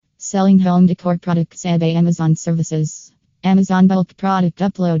Selling home decor products. eBay. Amazon services. Amazon bulk product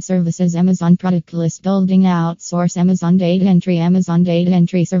upload services. Amazon product list building outsource. Amazon data entry. Amazon data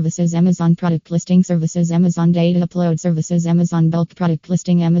entry services. Amazon product listing services. Amazon data upload services. Amazon bulk product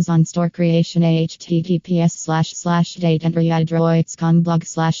listing. Amazon store creation. https://date entry adroits.com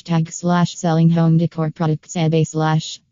blog/tag/selling home decor products. eBay/